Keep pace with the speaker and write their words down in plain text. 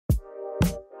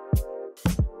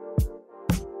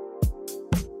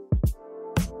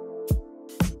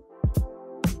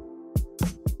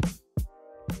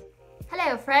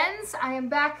friends, I am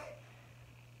back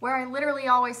where I literally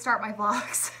always start my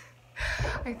vlogs.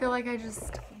 I feel like I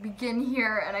just begin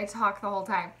here and I talk the whole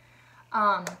time.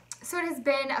 So it has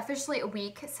been officially a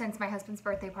week since my husband's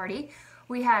birthday party.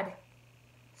 We had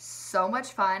so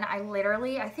much fun. I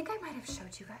think I might have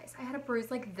showed you guys. I had a bruise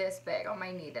like this big on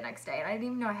my knee the next day and I didn't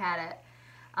even know I had it.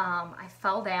 I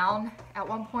fell down at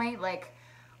one point, like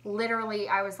literally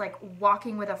I was like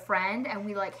walking with a friend and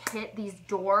we like hit these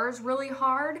doors really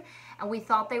hard and we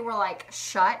thought they were like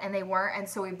shut and they weren't, and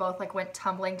so we both like went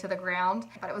tumbling to the ground.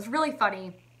 But it was really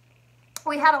funny.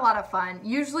 We had a lot of fun.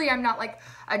 Usually I'm not like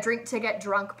a drink to get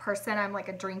drunk person. I'm like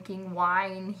a drinking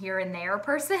wine here and there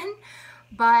person.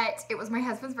 But it was my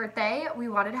husband's birthday. We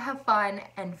wanted to have fun,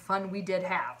 and fun we did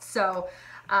have. So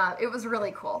it was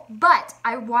really cool. But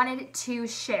I wanted to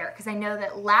share, because I know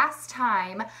that last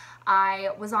time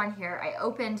I was on here, I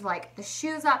opened like the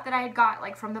shoes up that I had got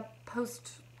like from the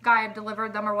post guy had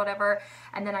delivered them or whatever,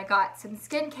 and then I got some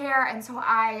skincare, and so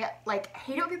I like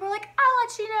hate it when people are like, I'll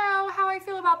let you know how I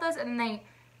feel about this, and then they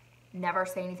never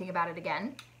say anything about it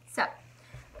again. So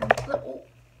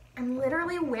I'm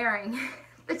literally wearing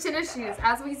the tennis shoes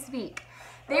as we speak.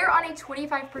 They are on a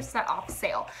 25% off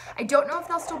sale. I don't know if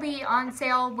they'll still be on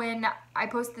sale when I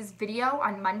post this video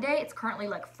on Monday. It's currently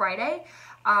like Friday.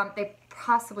 They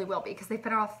possibly will be, because they've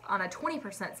been off on a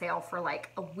 20% sale for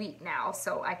like a week now,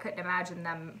 so I couldn't imagine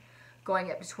them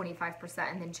going up to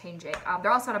 25% and then changing.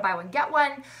 They're also on a buy one get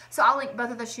one, so I'll link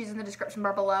both of the shoes in the description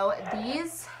bar below.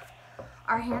 These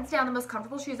are hands down the most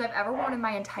comfortable shoes I've ever worn in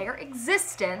my entire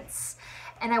existence,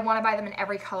 and I want to buy them in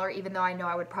every color, even though I know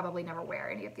I would probably never wear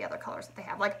any of the other colors that they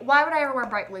have. Like, why would I ever wear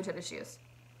bright blue tennis shoes?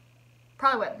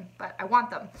 Probably wouldn't, but I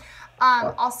want them.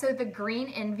 Also, the Green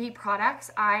Envy products,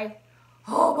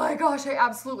 oh my gosh, I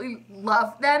absolutely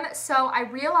love them. So I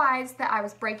realized that I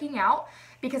was breaking out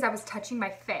because I was touching my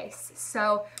face.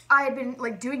 So I had been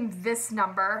like doing this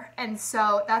number, and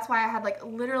so that's why I had like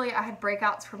literally I had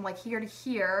breakouts from like here to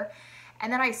here.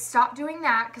 And then I stopped doing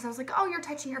that because I was like, oh, you're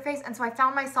touching your face. And so I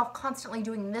found myself constantly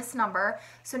doing this number.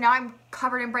 So now I'm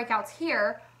covered in breakouts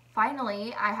here.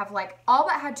 Finally, I have like all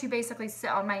but had to basically sit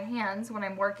on my hands when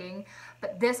I'm working.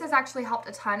 But this has actually helped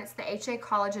a ton. It's the HA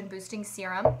Collagen Boosting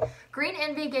Serum. Green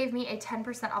Envy gave me a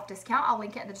 10% off discount. I'll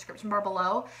link it in the description bar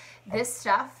below. This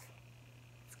stuff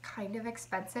is kind of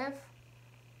expensive,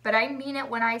 but I mean it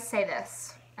when I say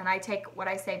this. And I take what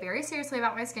I say very seriously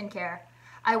about my skincare.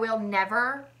 I will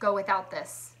never go without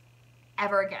this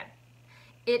ever again.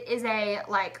 It is a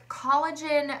like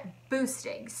collagen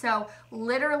boosting. So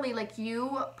literally like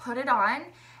you put it on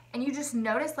and you just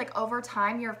notice like over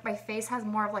time my face has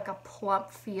more of like a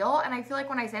plump feel. And I feel like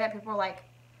when I say that, people are like,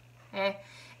 eh.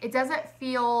 It doesn't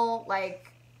feel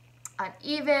like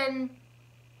uneven.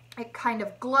 It kind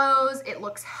of glows, it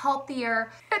looks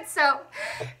healthier. And so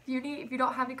if you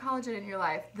don't have any collagen in your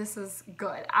life, this is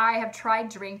good. I have tried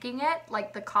drinking it,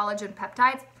 like the collagen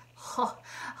peptides.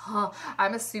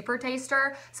 I'm a super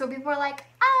taster. So people are like,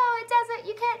 oh,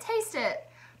 you can't taste it.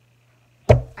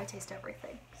 I taste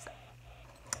everything. So.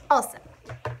 Also,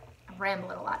 I'm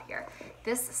rambling a lot here.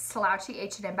 This slouchy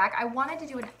H&M bag, I wanted to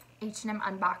do an H&M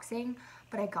unboxing,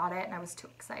 but I got it and I was too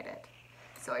excited.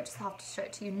 So I just have to show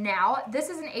it to you now. This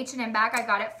is an H&M bag. I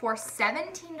got it for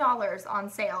 $17 on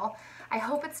sale. I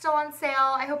hope it's still on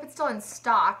sale. I hope it's still in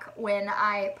stock when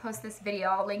I post this video.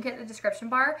 I'll link it in the description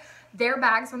bar. Their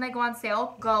bags, when they go on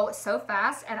sale, go so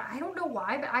fast. And I don't know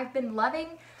why, but I've been loving,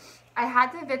 I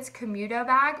had the Vince Camuto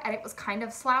bag and it was kind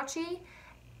of slouchy.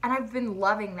 And I've been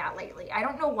loving that lately. I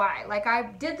don't know why. Like,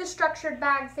 I did the structured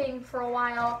bag thing for a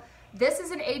while. This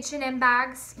is an H&M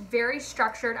bag, very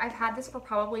structured. I've had this for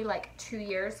probably like 2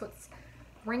 years, so it's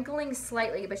wrinkling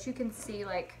slightly, but you can see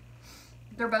like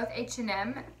they're both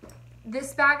H&M.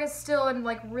 This bag is still in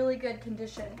like really good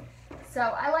condition. So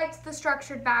I liked the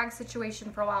structured bag situation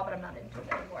for a while, but I'm not into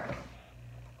it anymore.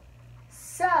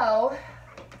 So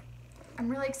I'm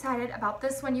really excited about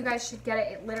this one. You guys should get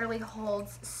it. It literally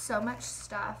holds so much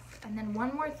stuff. And then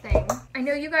one more thing. I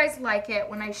know you guys like it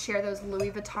when I share those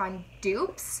Louis Vuitton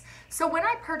dupes. So when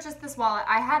I purchased this wallet,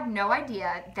 I had no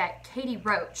idea that Katie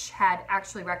Roach had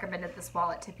actually recommended this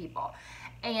wallet to people.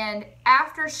 And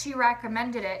after she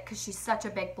recommended it, because she's such a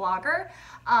big blogger,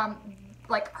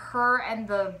 like her and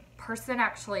the person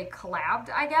actually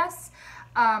collabed, I guess,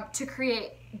 to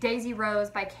create Daisy Rose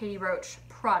by Katie Roach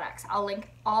products. I'll link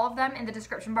all of them in the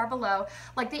description bar below.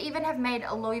 Like, they even have made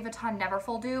a Louis Vuitton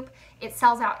Neverfull dupe. It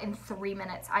sells out in 3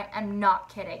 minutes. I am not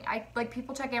kidding. Like,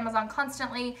 people check Amazon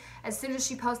constantly. As soon as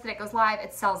she posted it goes live,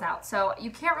 it sells out. So you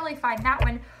can't really find that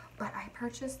one, but I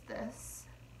purchased this.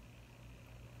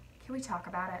 Can we talk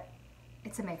about it?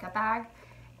 It's a makeup bag.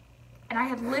 And I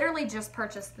had literally just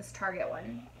purchased this Target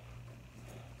one.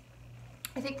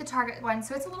 I think the Target one,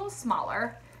 so it's a little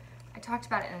smaller. I talked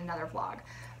about it in another vlog.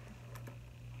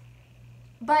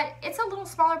 But it's a little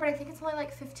smaller, but I think it's only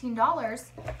like $15.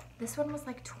 This one was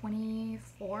like $24,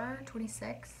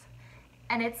 $26.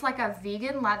 And it's like a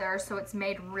vegan leather, so it's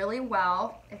made really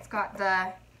well. It's got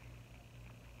the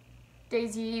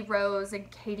Daisy Rose and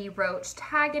Katie Roach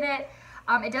tag in it.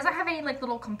 It doesn't have any like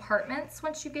little compartments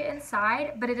once you get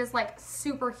inside, but it is like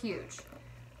super huge.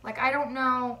 Like I don't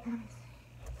know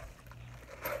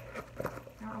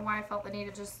why I felt the need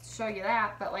to just show you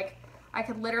that, but like I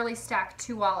could literally stack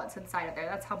 2 wallets inside of there.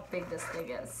 That's how big this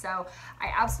thing is. So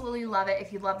I absolutely love it.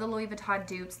 If you love the Louis Vuitton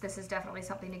dupes, this is definitely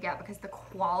something to get because the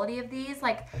quality of these,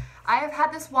 like I have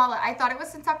had this wallet, I thought it was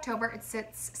since October, it's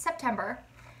since September,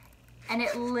 and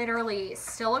it literally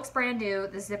still looks brand new.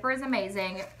 The zipper is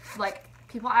amazing. Like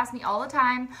people ask me all the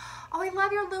time, oh, I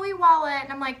love your Louis wallet.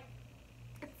 And I'm like,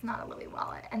 it's not a Louis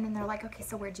wallet. And then they're like, okay,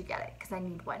 so where'd you get it? Because I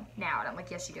need one now. And I'm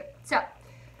like, yes, you do. So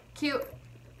cute.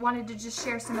 Wanted to just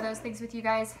share some of those things with you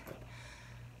guys.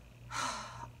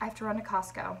 I have to run to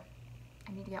Costco.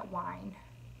 I need to get wine.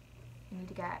 I need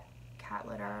to get cat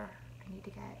litter. I need to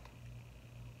get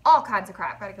all kinds of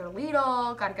crap. Gotta go to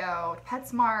Lidl. Gotta go to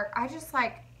PetSmart. I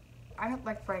don't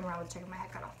like running around with chicken my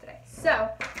head cut off today. So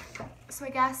I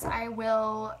guess I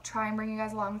will try and bring you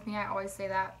guys along with me. I always say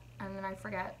that and then I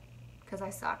forget because I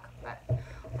suck, but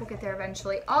we'll get there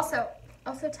eventually. Also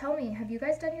tell me, have you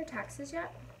guys done your taxes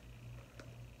yet?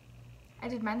 I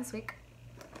did mine this week.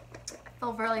 I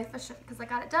feel really efficient because I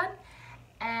got it done,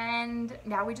 and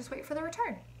now we just wait for the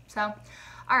return. So,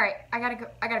 all right, I gotta go.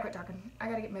 I gotta quit talking. I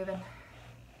gotta get moving.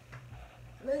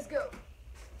 Let's go.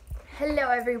 Hello,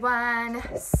 everyone.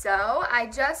 So I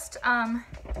just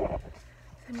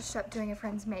finished up doing a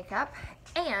friend's makeup,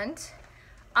 and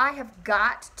I have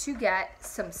got to get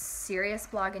some serious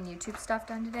blog and YouTube stuff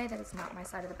done today. That is not my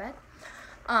side of the bed.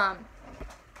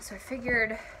 So I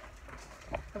figured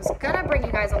I was gonna bring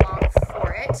you guys along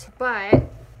for it, but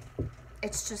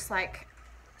it's just like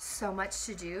so much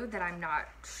to do that I'm not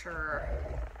sure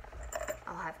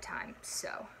I'll have time. So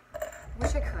I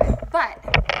wish I could, but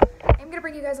I'm gonna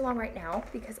bring you guys along right now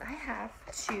because I have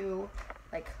to,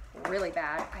 like really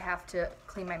bad, I have to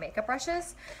clean my makeup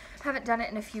brushes. Haven't done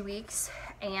it in a few weeks,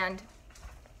 and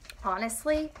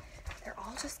honestly, they're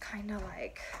all just kind of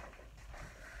like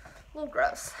a little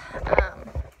gross.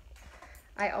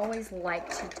 I always like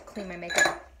to clean my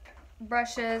makeup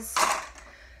brushes,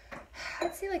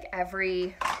 I'd say like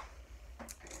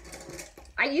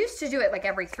I used to do it like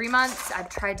every 3 months. I've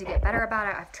tried to get better about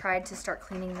it. I've tried to start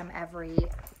cleaning them every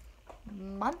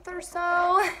month or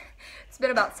so. It's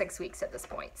been about 6 weeks at this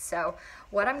point. So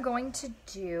what I'm going to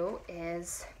do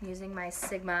is using my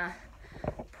Sigma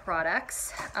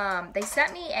products. They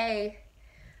sent me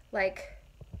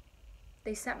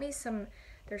some,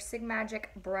 there's Sigmagic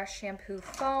brush shampoo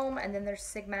foam, and then there's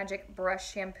Sigmagic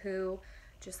brush shampoo,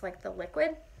 just like the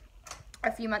liquid,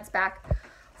 a few months back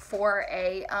for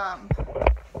a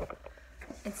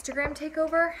Instagram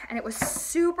takeover, and it was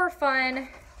super fun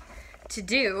to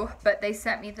do, but they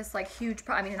sent me this like huge,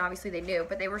 I mean, and obviously they knew,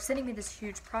 but they were sending me this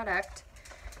huge product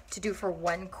to do for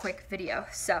one quick video.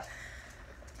 So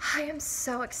I am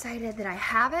so excited that I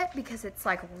have it because it's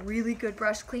like really good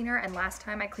brush cleaner, and last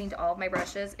time I cleaned all of my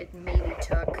brushes, it maybe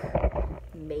took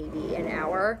an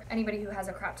hour. Anybody who has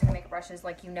a crap ton of makeup brushes,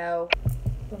 like, you know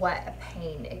what a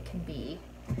pain it can be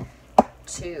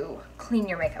to clean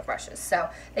your makeup brushes. So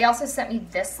they also sent me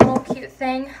this little cute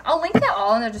thing. I'll link that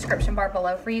all in the description bar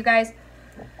below for you guys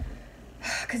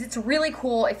because it's really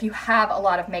cool if you have a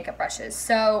lot of makeup brushes.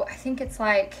 So I think it's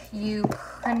like you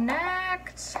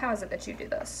connect, how is it that you do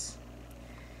this?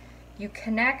 You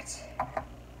connect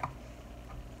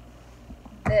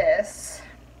this,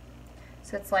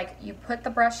 so it's like you put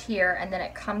the brush here and then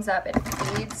it comes up, it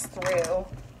feeds through.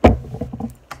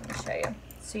 Let me show you.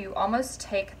 So you almost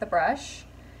take the brush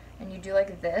and you do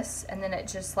like this, and then it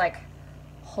just like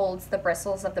holds the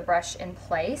bristles of the brush in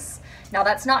place. Now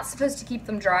that's not supposed to keep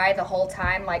them dry the whole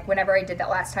time. Like whenever I did that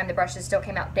last time, the brushes still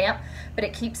came out damp, but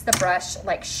it keeps the brush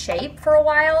like shape for a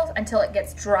while until it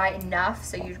gets dry enough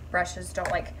so your brushes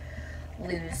don't like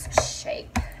lose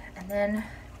shape. And then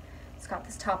it's got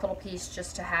this top little piece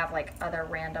just to have like other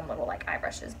random little like eye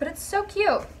brushes, but it's so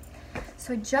cute.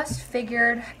 So I just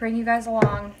figured bring you guys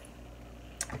along.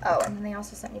 Oh, and then they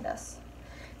also sent me this.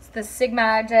 It's the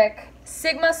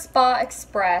Sigma Spa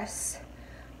Express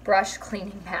brush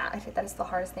cleaning mat. I think that is the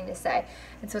hardest thing to say.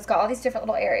 And so it's got all these different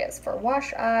little areas for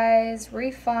wash eyes,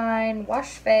 refine, wash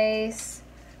face.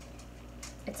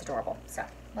 It's adorable. So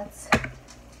let's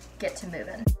get to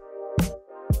moving.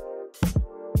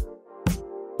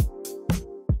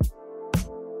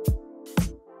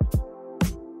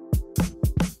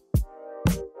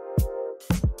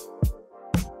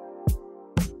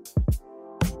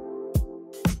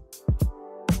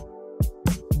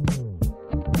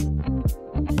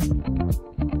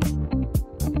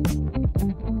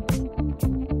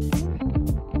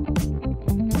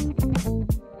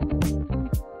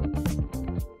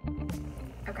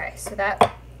 so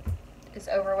that is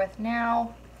over with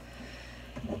now.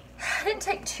 It didn't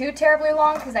take too terribly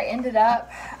long because I ended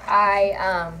up,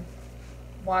 I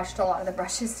washed a lot of the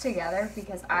brushes together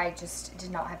because I just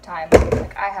did not have time.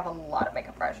 Like, I have a lot of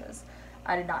makeup brushes.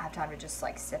 I did not have time to just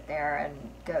like sit there and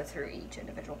go through each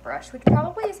individual brush, which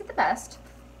probably isn't the best.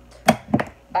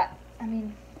 But, I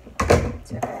mean,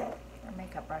 it's okay. They're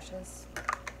makeup brushes.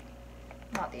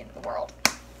 Not the end of the world.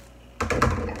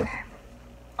 Okay.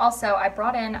 Also, I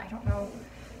brought in, I don't know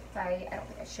if I don't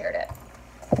think I shared it.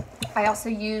 I also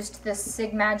used this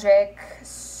Sigmagic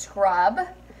scrub.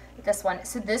 This one.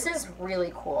 So this is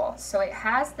really cool. So it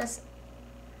has this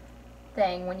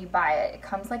thing when you buy it. It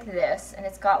comes like this, and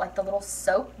it's got like the little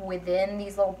soap within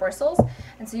these little bristles.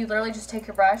 And so you literally just take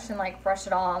your brush and like brush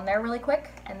it all on there really quick,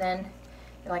 and then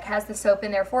it like has the soap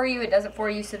in there for you. It does it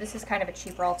for you. So this is kind of a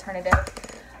cheaper alternative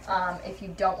if you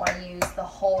don't want to use the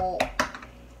whole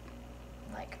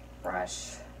like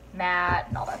brush mat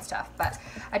and all that stuff. But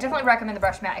I definitely recommend the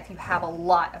brush mat if you have a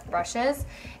lot of brushes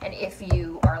and if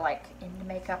you are like into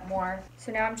makeup more.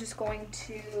 So now I'm just going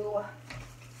to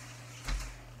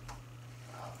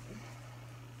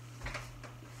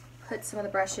put some of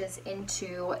the brushes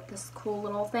into this cool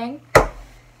little thing.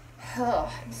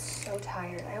 Oh, I'm so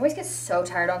tired. I always get so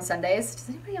tired on Sundays. Does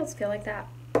anybody else feel like that?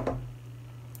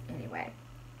 Anyway,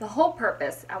 the whole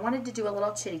purpose, I wanted to do a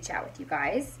little chitty chat with you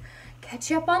guys, catch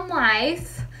you up on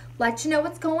life, let you know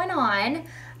what's going on.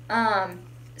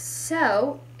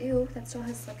 So, ew, that still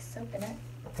has like soap in it.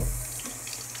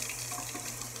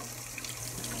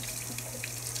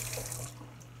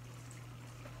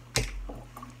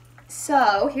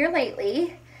 So, here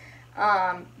lately,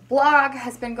 blog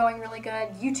has been going really good.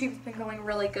 YouTube's been going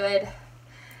really good.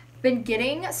 Been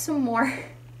getting some more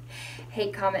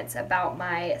hate comments about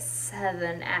my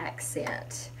Southern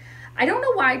accent. I don't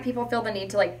know why people feel the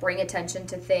need to like bring attention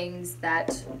to things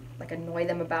that like annoy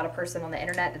them about a person on the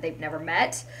internet that they've never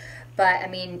met. But I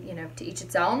mean, you know, to each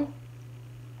its own.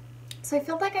 So I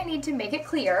feel like I need to make it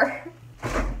clear.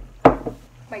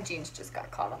 My jeans just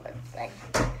got caught on the thing.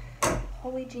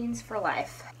 Holy jeans for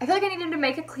life. I feel like I needed to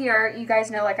make it clear. You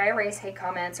guys know, like, I erase hate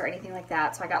comments or anything like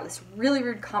that. So I got this really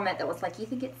rude comment that was like, you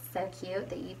think it's so cute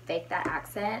that you fake that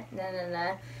accent?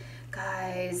 No.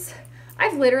 Guys,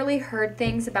 I've literally heard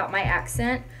things about my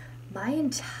accent my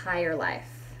entire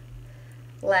life.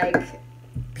 Like,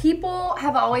 people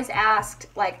have always asked,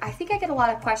 like, I think I get a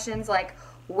lot of questions like,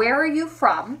 where are you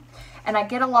from? And I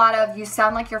get a lot of, you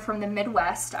sound like you're from the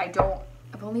Midwest. I've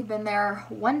only been there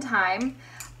one time.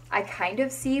 I kind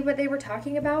of see what they were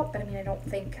talking about, but I mean, I don't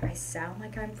think I sound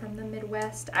like I'm from the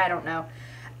Midwest. I don't know.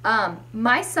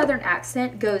 My Southern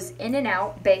accent goes in and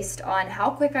out based on how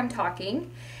quick I'm talking.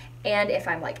 And if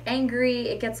I'm like angry,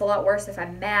 it gets a lot worse if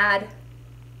I'm mad.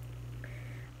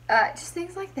 Just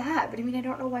things like that. But I mean, I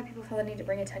don't know why people feel the need to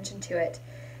bring attention to it.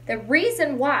 The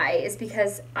reason why is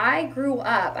because I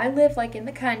live like in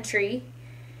the country.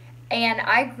 And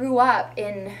I grew up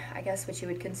in, I guess what you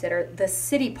would consider the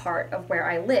city part of where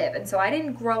I live. And so I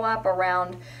didn't grow up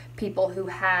around people who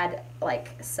had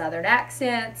like Southern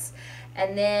accents.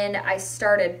 And then I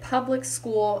started public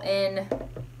school in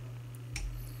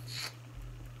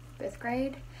 5th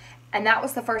grade. And that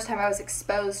was the first time I was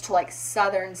exposed to like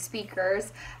Southern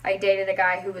speakers. I dated a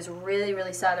guy who was really,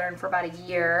 really Southern for about a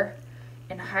year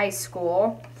in high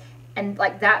school. And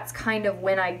like that's kind of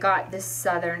when I got this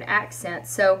Southern accent.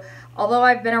 So although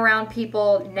I've been around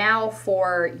people now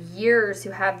for years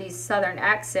who have these Southern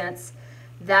accents,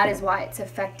 that is why it's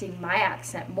affecting my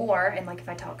accent more. And like if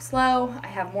I talk slow, I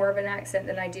have more of an accent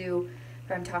than I do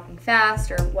if I'm talking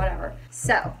fast or whatever.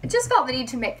 So I just felt the need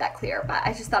to make that clear. But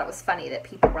I just thought it was funny that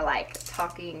people were like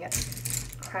talking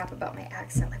crap about my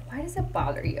accent. Like, why does it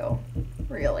bother you?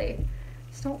 Really?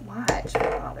 Just don't watch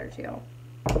what bothers you.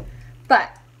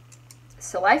 But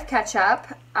so life catch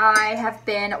up. I have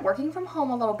been working from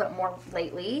home a little bit more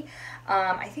lately.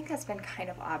 I think that's been kind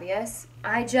of obvious.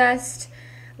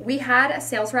 We had a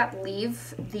sales rep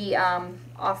leave the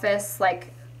office,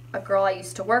 like a girl I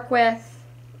used to work with.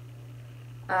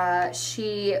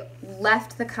 She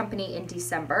left the company in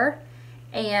December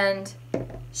and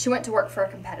she went to work for a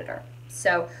competitor.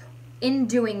 So in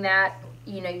doing that,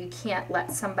 you know, you can't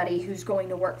let somebody who's going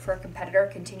to work for a competitor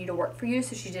continue to work for you,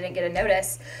 so she didn't get a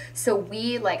notice. So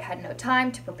we like had no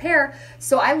time to prepare.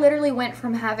 So I literally went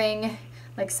from having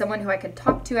like someone who I could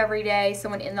talk to every day,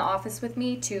 someone in the office with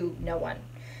me, to no one.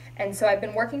 And so I've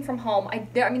been working from home. I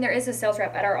mean, there is a sales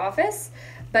rep at our office,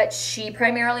 but she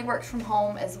primarily works from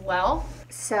home as well.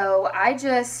 So I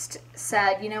just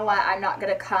said, you know what, I'm not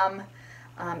gonna come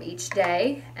each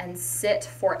day and sit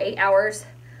for 8 hours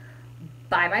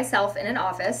by myself in an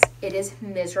office. It is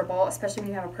miserable, especially when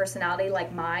you have a personality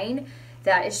like mine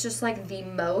that is just like the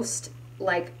most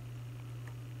like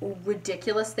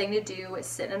ridiculous thing to do is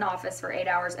sit in an office for 8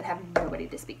 hours and have nobody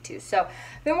to speak to. So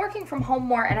I've been working from home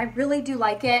more, and I really do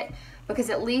like it because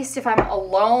at least if I'm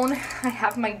alone, I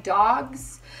have my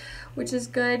dogs, which is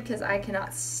good because I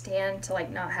cannot stand to like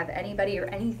not have anybody or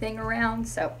anything around.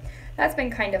 So that's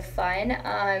been kind of fun.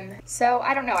 So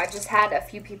I don't know, I've just had a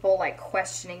few people like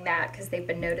questioning that because they've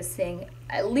been noticing,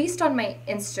 at least on my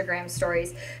Instagram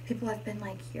stories, people have been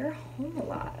like, you're home a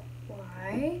lot.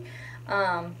 Why?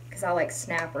 Because I'll like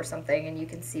snap or something and you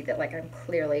can see that like I'm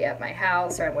clearly at my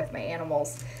house or I'm with my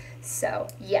animals. So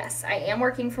yes, I am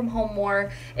working from home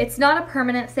more. It's not a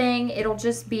permanent thing. It'll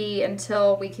just be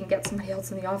until we can get somebody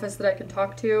else in the office that I can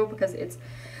talk to, because it's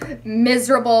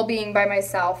miserable being by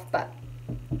myself. But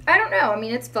I don't know. I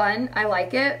mean, it's fun. I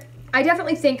like it. I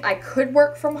definitely think I could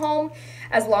work from home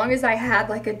as long as I had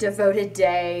like a devoted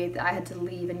day that I had to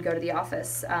leave and go to the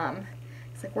office.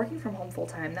 It's like working from home full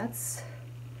time. It's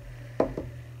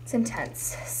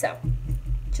intense. So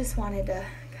just wanted to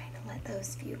kind of let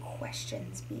those few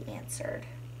questions be answered.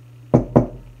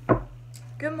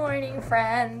 Good morning,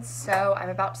 friends. So I'm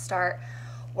about to start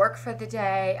work for the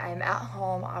day. I'm at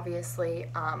home, obviously,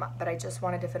 but I just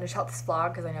wanted to finish out this vlog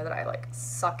because I know that I like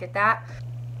suck at that.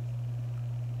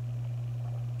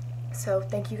 So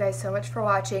thank you guys so much for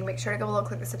watching. Make sure to go below,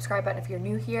 click the subscribe button if you're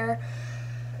new here.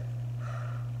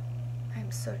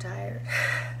 I'm so tired.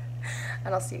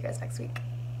 And I'll see you guys next week.